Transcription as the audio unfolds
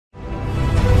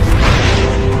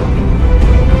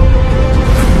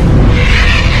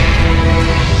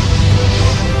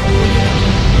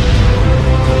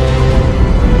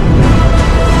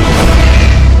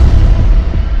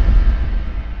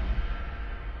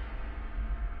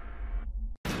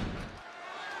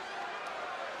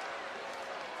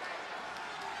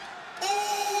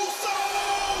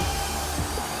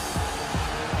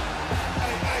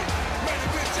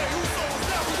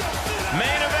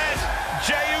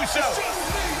Uso.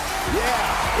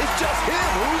 Yeah, it's just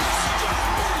him, Uso.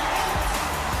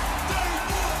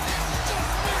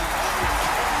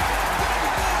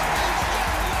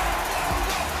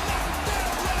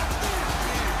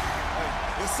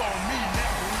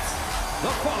 The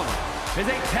following is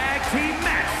a tag team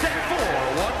match set for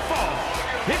one fall.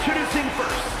 Introducing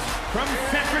first, from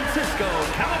San Francisco,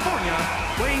 California,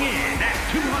 weighing in at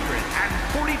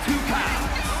 242 pounds.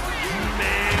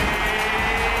 Main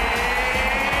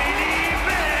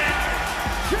event,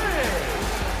 Jey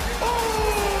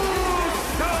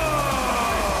Uso!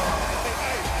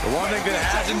 The one thing that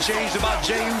hasn't changed about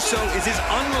Jey Uso is his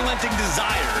unrelenting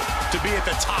desire to be at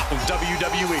the top of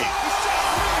WWE.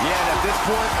 Yeah, and at this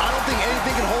point, I don't think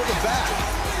anything can hold him back.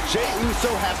 Jey Uso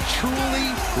has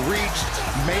truly reached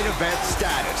main event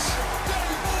status.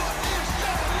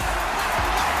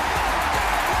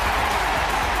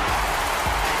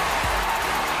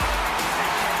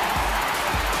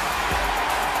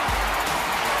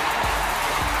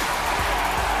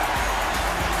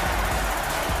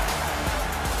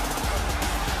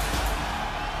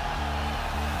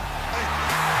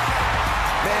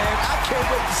 Can't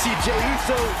wait to see Jey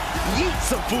Uso yeet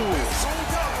some fools.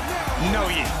 No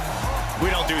yeet. We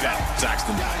don't do that,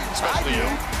 Saxton. Especially you.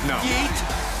 No. Yeet.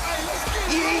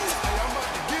 Yeet.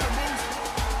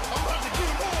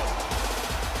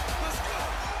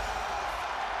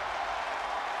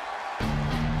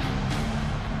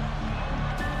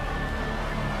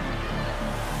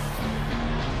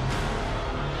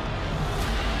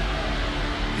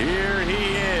 Here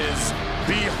he is.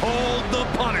 Behold the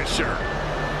Punisher.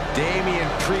 Damian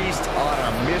Priest on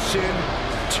a mission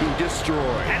to destroy.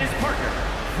 And his partner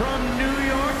from New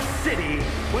York City,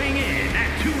 weighing in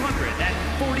at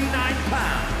 249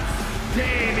 pounds,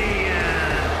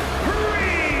 Damian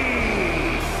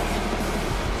Priest!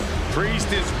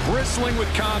 Priest is bristling with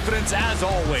confidence as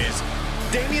always.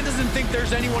 Damian doesn't think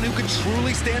there's anyone who could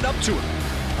truly stand up to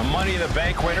him. A Money in the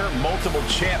Bank winner, multiple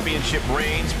championship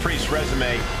reigns. Priest's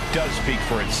resume does speak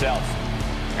for itself.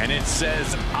 And it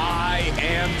says, I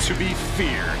am to be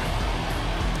feared.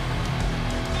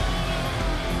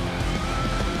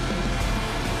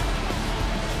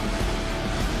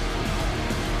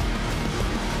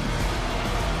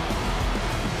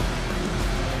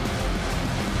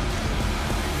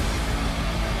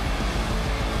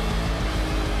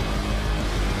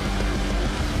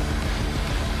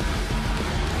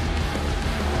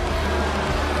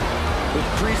 With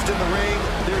Priest in the ring,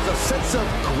 there's a sense of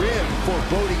grim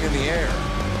foreboding in the air.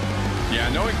 Yeah,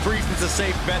 knowing Priest is a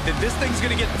safe bet that this thing's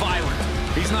gonna get violent.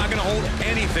 He's not gonna hold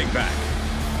anything back.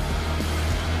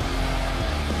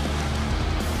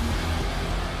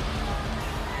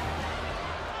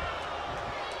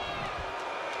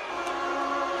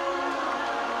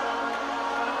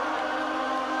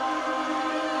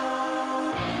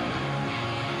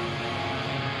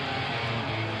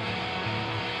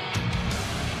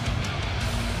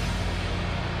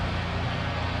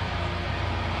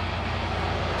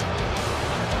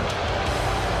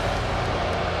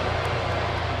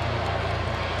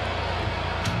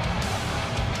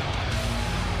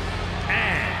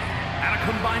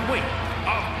 Combined weight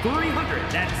of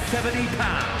 370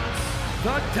 pounds,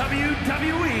 the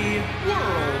WWE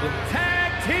World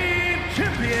Tag Team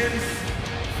Champions,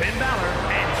 Finn Balor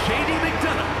and JD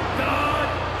McDonough, the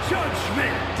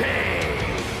Judgment Day.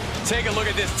 Take a look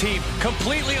at this team,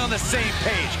 completely on the same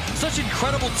page. Such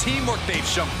incredible teamwork they've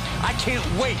shown. I can't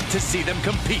wait to see them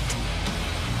compete.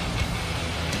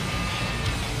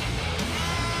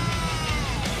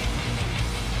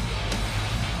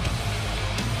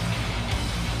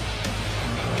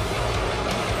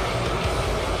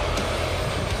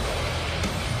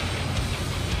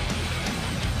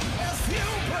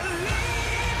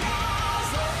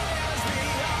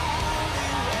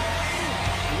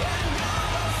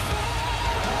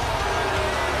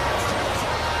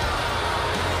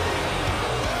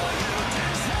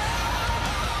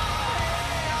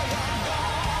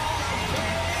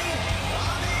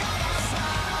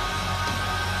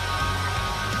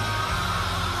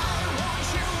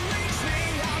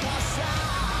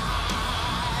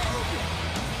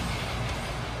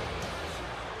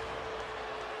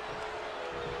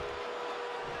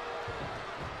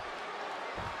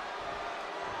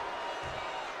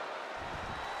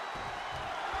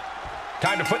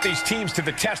 Time to put these teams to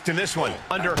the test in this one,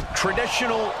 under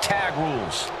traditional tag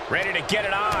rules. Ready to get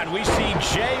it on, we see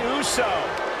Jey Uso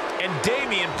and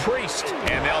Damian Priest.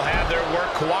 And they'll have their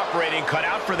work cooperating cut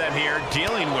out for them here,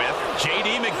 dealing with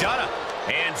JD McDonough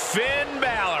and Finn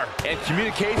Balor. And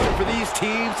communication for these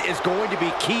teams is going to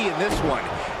be key in this one.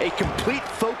 A complete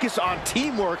focus on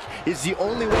teamwork is the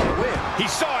only way to win. He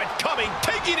saw it coming,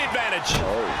 taking advantage.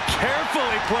 Oh,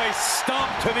 carefully placed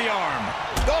stomp to the arm.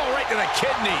 Oh, right to the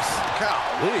kidneys.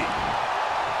 Golly.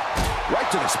 Right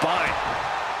to the spine.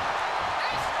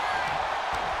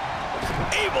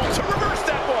 Able to reverse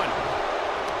that one.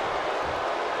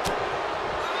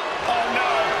 Oh, no.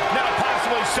 Now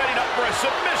possibly setting up for a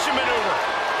submission maneuver.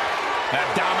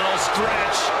 Abdominal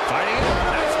stretch. Fighting it out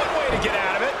of That's it. one way to get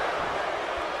out of it.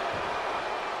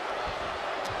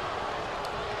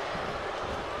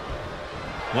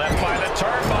 Left by the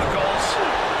turnbuckles.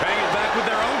 Banging back with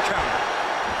their own counter.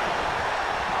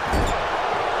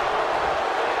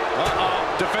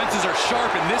 Defenses are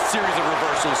sharp in this series of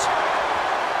reversals.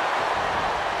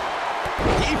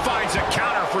 He finds a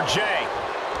counter for Jey.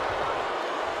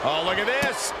 Oh, look at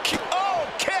this. Oh,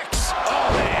 kicks.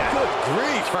 Oh, man. Good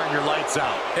grief. Turn your lights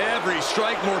out. Every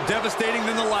strike more devastating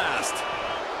than the last.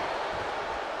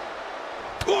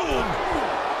 Boom.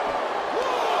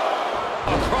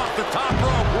 Across the top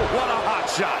rope. What a hot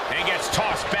shot. And gets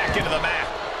tossed back into the mat.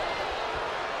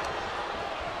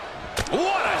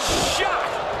 What a shot.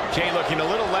 Jey looking a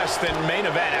little less than main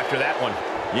event after that one.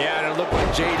 Yeah, and it looked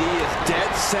like JD is dead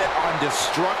set on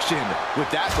destruction with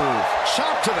that move.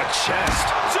 Chop to the chest.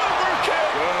 Super kick.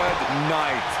 Good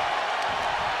night.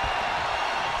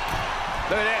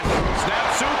 Look at this. Snap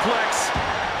suplex.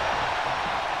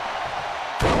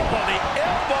 Oh, the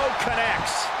elbow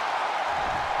connects.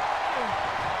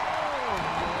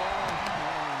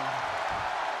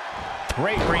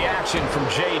 Great reaction from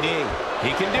JD.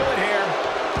 He can do it here.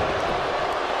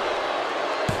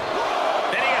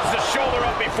 Then he gets the shoulder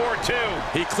up before two.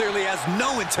 He clearly has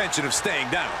no intention of staying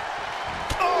down.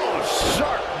 Oh,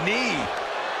 sharp knee.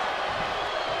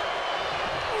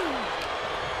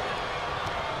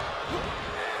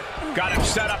 Got him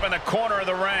set up in the corner of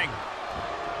the ring.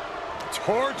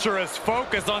 Torturous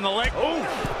focus on the leg. Oh,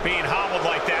 being hobbled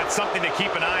like that, something to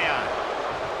keep an eye on.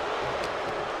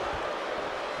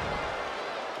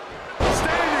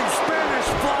 Standing Spanish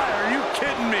fly. Are you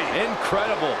kidding me?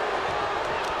 Incredible.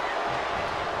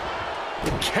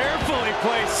 Carefully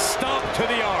placed stomp to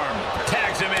the arm.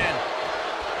 Tags him in.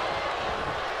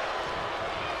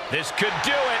 This could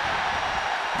do it.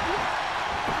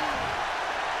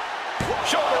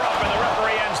 Shoulder up, and the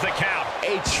referee ends the count.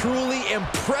 A truly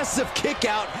impressive kick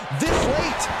out this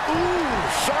late. Ooh,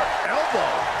 sharp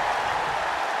elbow.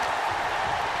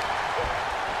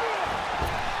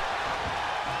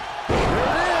 There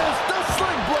it is, the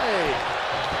sling blade.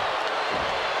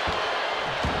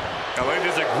 I like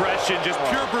this aggression, just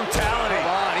pure brutality.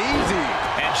 Come on, easy.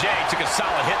 And Jey took a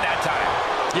solid hit that time.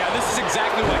 Yeah, this is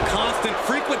exactly why constant,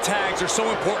 frequent tags are so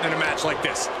important in a match like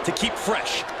this, to keep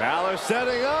fresh. Balor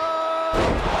setting up.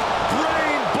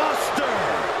 Brain buster.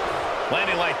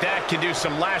 Landing like that can do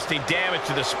some lasting damage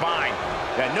to the spine.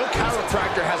 Yeah, no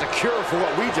chiropractor has a cure for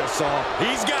what we just saw.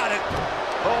 He's got it.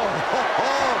 Oh,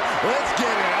 let's get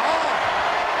it on.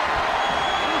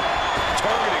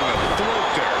 Targeting the throat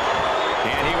there.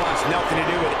 And he wants nothing to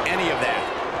do with any of that.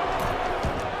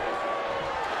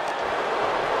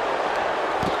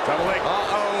 Double leg.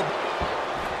 Uh-oh.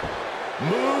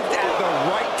 Moved at the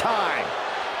right time.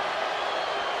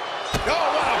 Oh,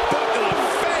 what a boot to the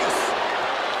face!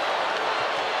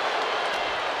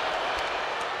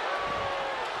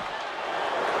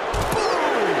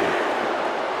 Boom!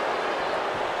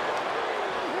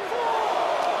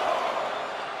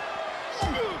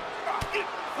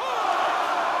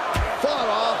 Fought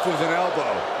off with an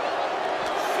elbow.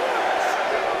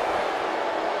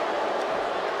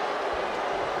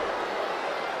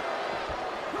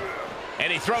 And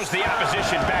he throws the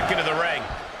opposition back into the ring.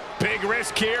 Big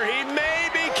risk here. He may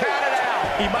be counted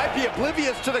out. He might be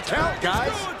oblivious to the count,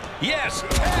 guys. Yes,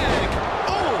 tag.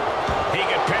 Oh, he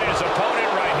could pin his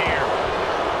opponent right here.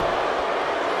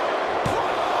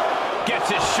 Gets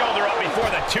his shoulder up before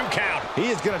the 2 count. He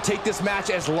is going to take this match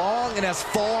as long and as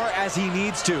far as he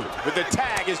needs to. With the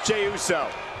tag is Jey Uso.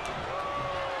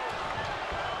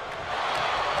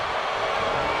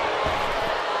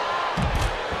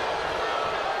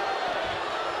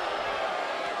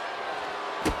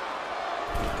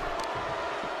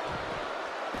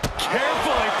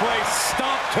 Carefully placed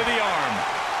stomp to the arm.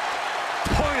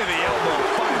 Point of the elbow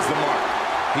finds the mark.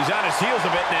 He's on his heels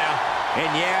a bit now.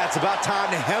 And yeah, it's about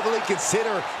time to heavily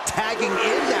consider tagging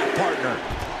in that partner.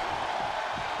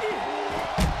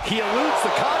 He eludes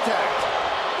the contact.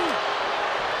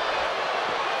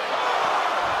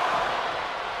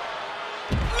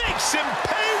 Makes him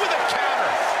pay with a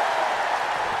counter.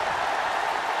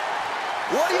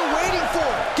 What are you waiting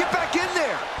for? Get back in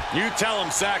there. You tell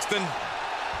him, Saxton.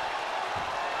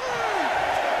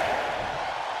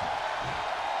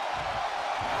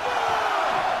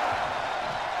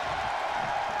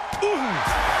 Ooh.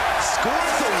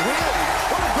 Scores the win.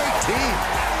 What a great team.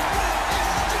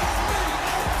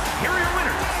 Here are your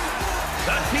winners.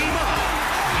 The team of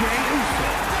Jey Uso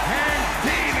and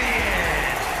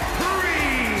Damian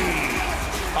Priest.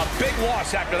 A big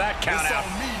loss after that count out.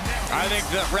 I think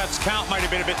the ref's count might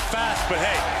have been a bit fast, but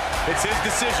hey, it's his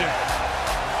decision.